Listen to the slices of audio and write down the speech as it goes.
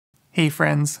Hey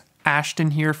friends,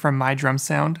 Ashton here from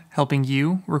mydrumsound, helping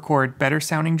you record better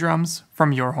sounding drums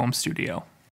from your home studio.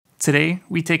 Today,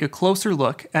 we take a closer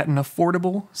look at an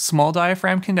affordable, small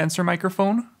diaphragm condenser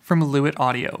microphone from Lewitt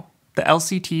Audio, the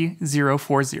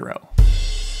LCT040.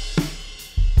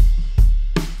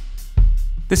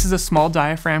 This is a small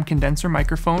diaphragm condenser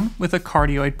microphone with a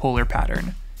cardioid polar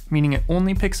pattern, meaning it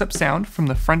only picks up sound from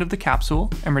the front of the capsule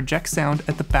and rejects sound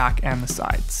at the back and the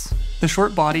sides. The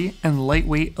short body and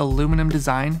lightweight aluminum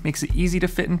design makes it easy to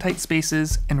fit in tight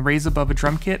spaces and raise above a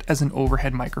drum kit as an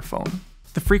overhead microphone.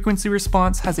 The frequency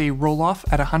response has a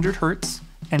roll-off at 100 Hz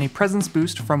and a presence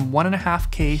boost from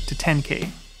 1.5K to 10K,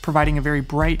 providing a very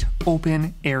bright,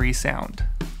 open, airy sound.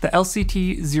 The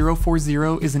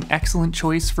LCT040 is an excellent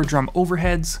choice for drum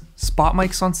overheads, spot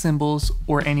mics on cymbals,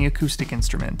 or any acoustic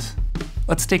instrument.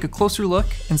 Let's take a closer look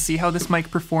and see how this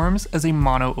mic performs as a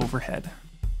mono overhead.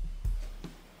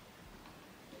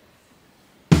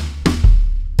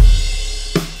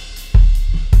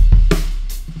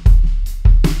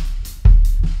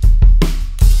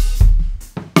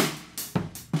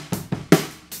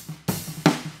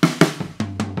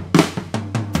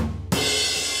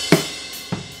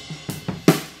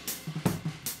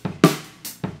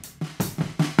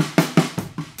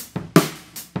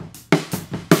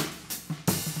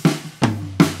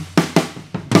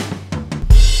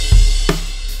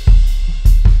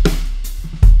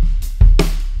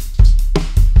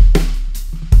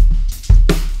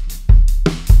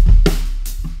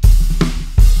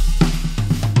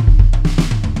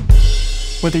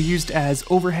 Whether used as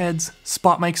overheads,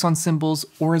 spot mics on cymbals,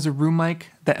 or as a room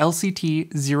mic, the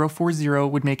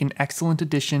LCT040 would make an excellent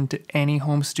addition to any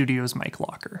home studio's mic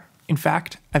locker. In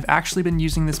fact, I've actually been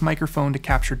using this microphone to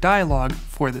capture dialogue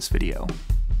for this video.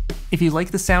 If you like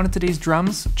the sound of today's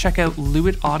drums, check out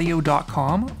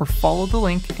lewitaudio.com or follow the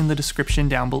link in the description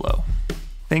down below.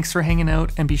 Thanks for hanging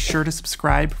out and be sure to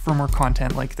subscribe for more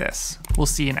content like this. We'll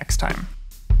see you next time.